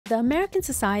The American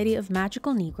Society of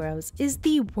Magical Negroes is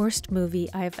the worst movie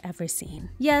I've ever seen.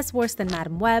 Yes, worse than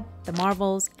Madam Web, The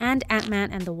Marvels, and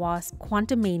Ant-Man and the Wasp: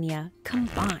 Quantumania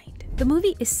combined. The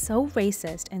movie is so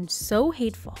racist and so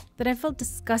hateful that I felt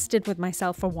disgusted with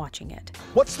myself for watching it.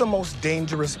 What's the most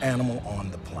dangerous animal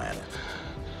on the planet?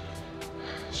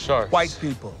 Sharks. White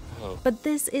people. But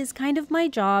this is kind of my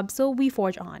job, so we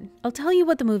forge on. I'll tell you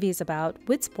what the movie is about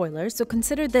with spoilers, so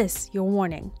consider this your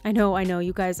warning. I know,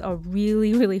 you guys are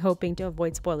really hoping to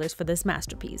avoid spoilers for this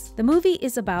masterpiece. The movie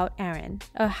is about Aaron,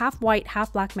 a half-white,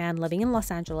 half-black man living in Los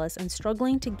Angeles and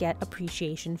struggling to get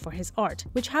appreciation for his art,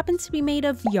 which happens to be made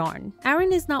of yarn.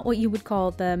 Aaron is not what you would call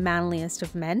the manliest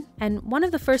of men, and one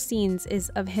of the first scenes is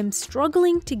of him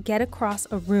struggling to get across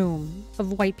a room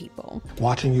of white people.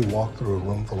 Watching you walk through a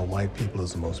room full of white people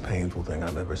is the most painful thing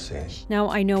I've ever seen. Now,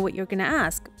 I know what you're gonna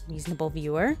ask, reasonable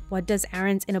viewer. What does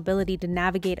Aaron's inability to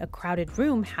navigate a crowded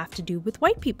room have to do with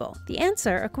white people? The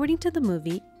answer, according to the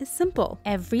movie, is simple.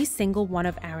 Every single one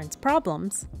of Aaron's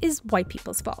problems is white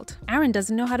people's fault. Aaron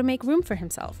doesn't know how to make room for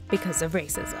himself because of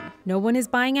racism. No one is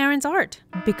buying Aaron's art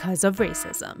because of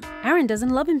racism. Aaron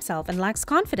doesn't love himself and lacks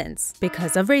confidence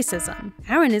because of racism.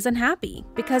 Aaron is unhappy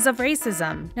because of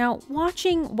racism. Now,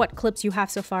 watching what clips you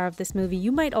have so far of this movie,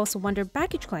 you might also wonder,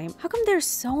 baggage claim, how come there's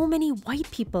so many white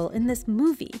people in this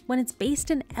movie when it's based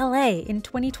in LA in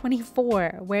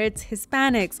 2024, where it's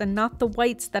Hispanics and not the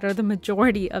whites that are the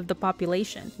majority of the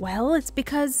population? Well, it's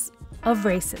because of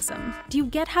racism. Do you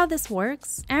get how this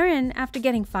works? Aaron, after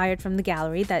getting fired from the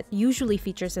gallery that usually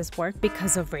features his work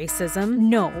because of racism,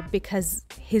 no, because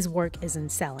his work isn't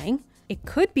selling. It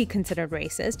could be considered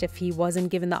racist if he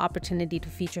wasn't given the opportunity to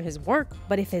feature his work,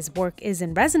 but if his work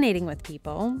isn't resonating with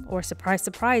people, or surprise,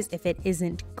 surprise, if it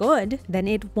isn't good, then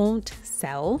it won't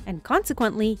sell, and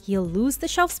consequently, he'll lose the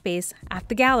shelf space at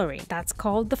the gallery. That's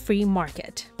called the free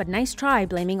market. But nice try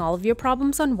blaming all of your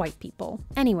problems on white people.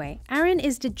 Anyway, Aaron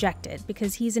is dejected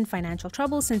because he's in financial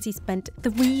trouble since he spent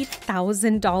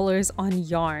 $3,000 on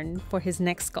yarn for his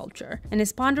next sculpture, and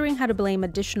is pondering how to blame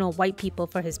additional white people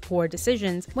for his poor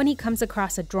decisions when he comes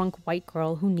across a drunk white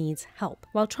girl who needs help.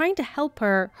 While trying to help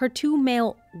her, her two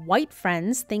male white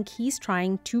friends think he's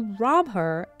trying to rob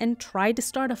her and try to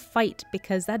start a fight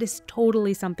because that is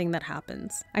totally something that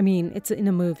happens. I mean, it's in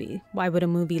a movie. Why would a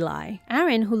movie lie?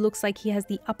 Aaron, who looks like he has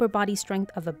the upper body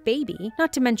strength of a baby,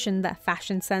 not to mention the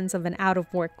fashion sense of an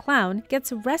out-of-work clown,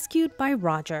 gets rescued by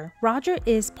Roger. Roger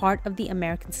is part of the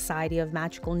American Society of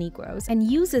Magical Negroes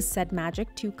and uses said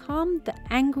magic to calm the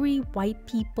angry white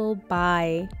people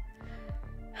by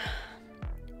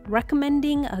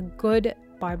recommending a good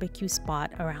barbecue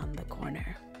spot around the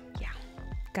corner. Yeah,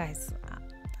 guys,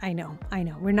 I know.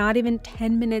 We're not even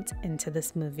 10 minutes into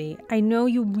this movie. I know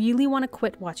you really want to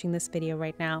quit watching this video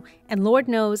right now, and Lord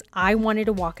knows I wanted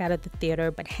to walk out of the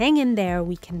theater, but hang in there,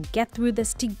 we can get through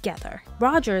this together.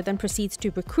 Roger then proceeds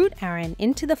to recruit Aaron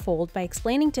into the fold by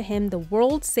explaining to him the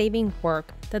world-saving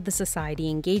work that the society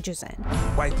engages in.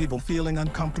 White people feeling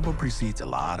uncomfortable precedes a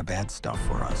lot of bad stuff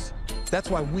for us.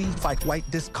 That's why we fight white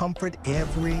discomfort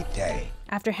every day.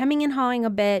 After hemming and hawing a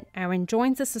bit, Aaron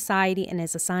joins the society and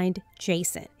is assigned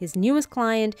Jason, his newest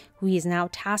client, who he is now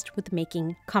tasked with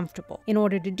making comfortable. In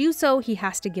order to do so, he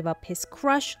has to give up his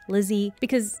crush, Lizzie,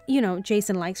 because, you know,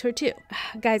 Jason likes her too.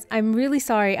 Guys, I'm really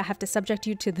sorry I have to subject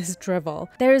you to this drivel.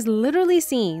 There is literally a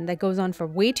scene that goes on for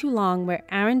way too long where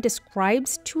Aaron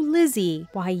describes to Lizzie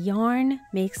why yarn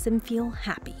makes him feel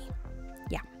happy.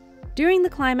 Yeah. During the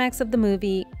climax of the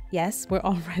movie, yes, we're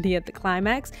already at the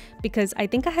climax because I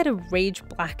think I had a rage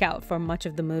blackout for much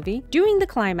of the movie. During the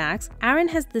climax, Aaron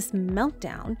has this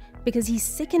meltdown because he's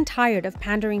sick and tired of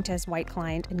pandering to his white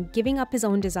client and giving up his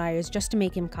own desires just to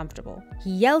make him comfortable.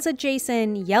 He yells at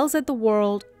Jason, yells at the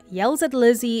world, yells at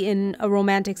Lizzie in a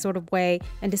romantic sort of way,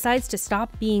 and decides to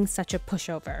stop being such a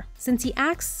pushover. Since he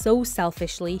acts so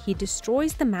selfishly, he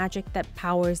destroys the magic that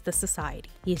powers the society.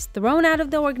 He is thrown out of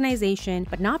the organization,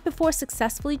 but not before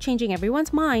successfully changing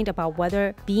everyone's mind about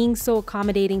whether being so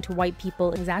accommodating to white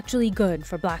people is actually good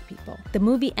for black people. The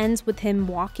movie ends with him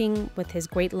walking with his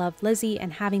great love Lizzie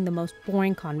and having the most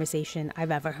boring conversation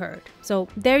I've ever heard. So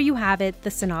there you have it,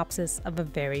 the synopsis of a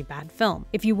very bad film.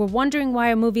 If you were wondering why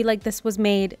a movie like this was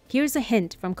made, here's a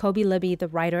hint from Kobe Libby, the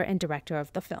writer and director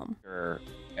of the film.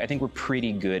 I think we're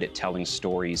pretty good at telling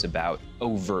stories about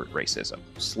overt racism.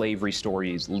 Slavery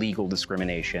stories, legal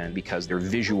discrimination, because they're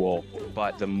visual,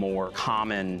 but the more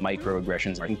common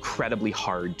microaggressions are incredibly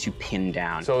hard to pin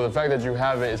down. So the fact that you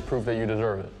have it is proof that you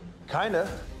deserve it? Kinda.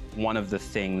 One of the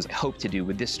things I hope to do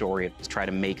with this story is try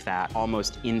to make that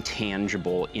almost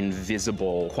intangible,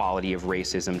 invisible quality of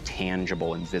racism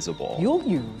tangible and visible. You'll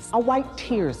use a white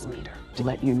tears meter. to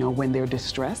let you know when their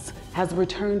distress has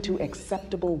returned to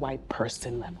acceptable white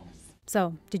person levels.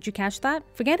 So, did you catch that?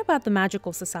 Forget about the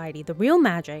magical society. The real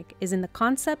magic is in the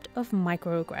concept of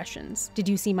microaggressions. Did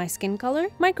you see my skin color?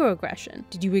 Microaggression.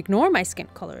 Did you ignore my skin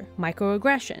color?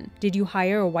 Microaggression. Did you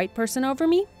hire a white person over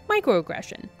me?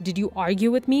 Microaggression. Did you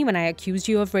argue with me when I accused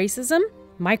you of racism?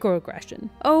 Microaggression.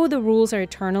 Oh, the rules are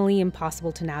eternally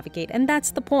impossible to navigate, and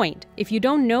that's the point. If you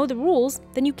don't know the rules,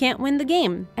 then you can't win the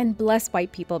game. And bless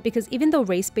white people, because even though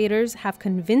race baiters have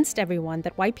convinced everyone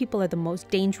that white people are the most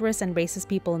dangerous and racist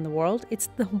people in the world, it's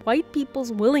the white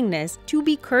people's willingness to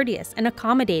be courteous and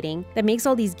accommodating that makes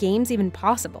all these games even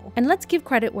possible. And let's give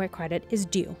credit where credit is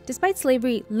due. Despite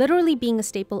slavery literally being a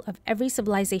staple of every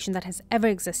civilization that has ever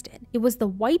existed, it was the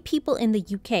white people in the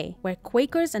UK, where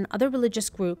Quakers and other religious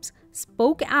groups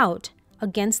spoke out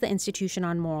against the institution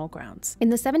on moral grounds. In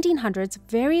the 1700s,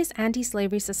 various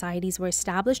anti-slavery societies were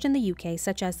established in the UK,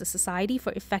 such as the Society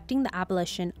for Effecting the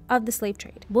Abolition of the Slave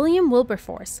Trade. William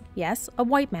Wilberforce, yes, a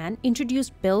white man,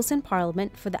 introduced bills in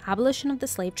Parliament for the abolition of the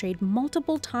slave trade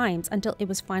multiple times until it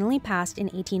was finally passed in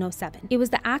 1807. It was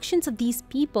the actions of these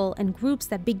people and groups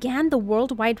that began the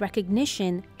worldwide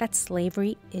recognition that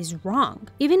slavery is wrong.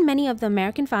 Even many of the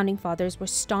American founding fathers were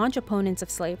staunch opponents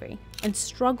of slavery and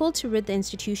struggled to rid the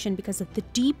institution because of the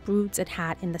deep roots it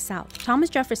had in the South. Thomas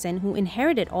Jefferson, who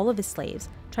inherited all of his slaves,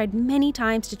 tried many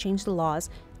times to change the laws,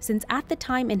 since at the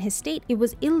time in his state it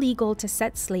was illegal to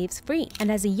set slaves free. And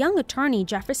as a young attorney,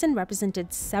 Jefferson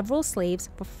represented several slaves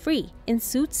for free in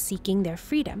suits seeking their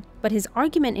freedom. But his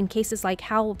argument in cases like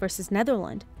Howell versus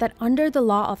Netherlands, that under the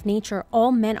law of nature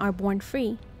all men are born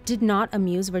free, did not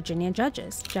amuse Virginia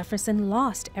judges. Jefferson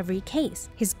lost every case.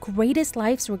 His greatest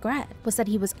life's regret was that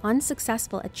he was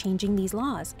unsuccessful at changing these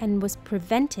laws and was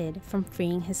prevented from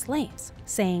freeing his slaves,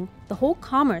 saying, "The whole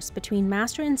commerce between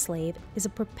master and slave is a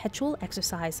perpetual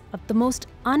exercise of the most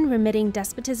unremitting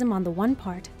despotism on the one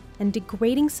part and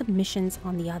degrading submissions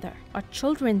on the other. Our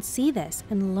children see this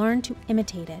and learn to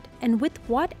imitate it. And with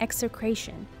what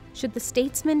execration should the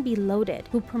statesman be loaded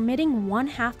who, permitting one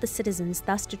half the citizens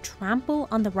thus to trample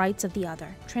on the rights of the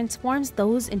other, transforms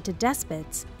those into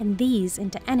despots and these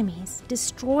into enemies,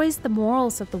 destroys the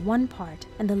morals of the one part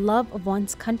and the love of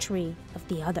one's country of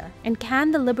the other? And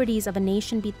can the liberties of a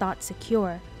nation be thought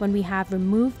secure when we have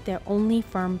removed their only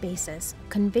firm basis,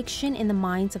 conviction in the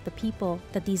minds of the people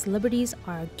that these liberties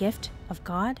are a gift of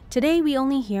God?" Today, we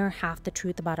only hear half the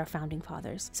truth about our founding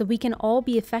fathers, so we can all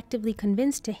be effectively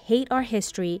convinced to hate our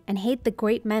history and hate the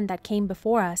great men that came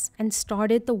before us and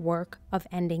started the work of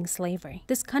ending slavery.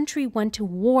 This country went to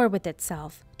war with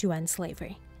itself to end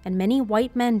slavery, and many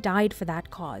white men died for that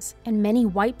cause, and many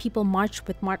white people marched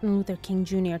with Martin Luther King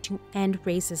Jr. to end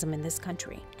racism in this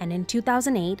country. And in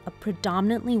 2008, a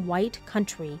predominantly white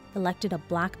country elected a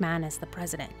black man as the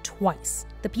president twice.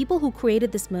 The people who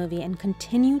created this movie and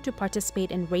continue to participate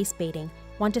in race baiting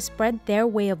want to spread their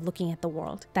way of looking at the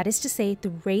world. That is to say,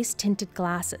 through race-tinted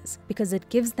glasses, because it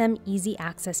gives them easy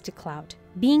access to clout.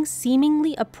 Being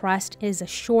seemingly oppressed is a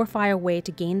surefire way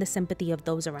to gain the sympathy of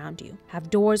those around you.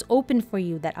 Have doors open for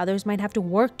you that others might have to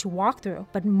work to walk through,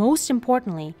 but most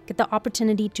importantly, get the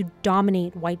opportunity to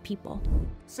dominate white people.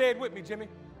 Say it with me, Jimmy.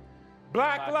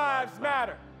 Black lives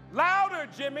matter. Louder,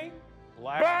 Jimmy.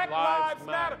 Black lives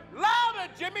matter.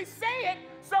 Louder, Jimmy. Say it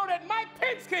so that Mike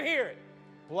Pence can hear it.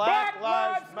 Black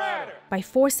lives matter. By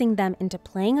forcing them into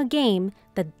playing a game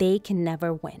that they can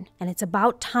never win. And it's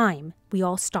about time we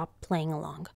all stop playing along.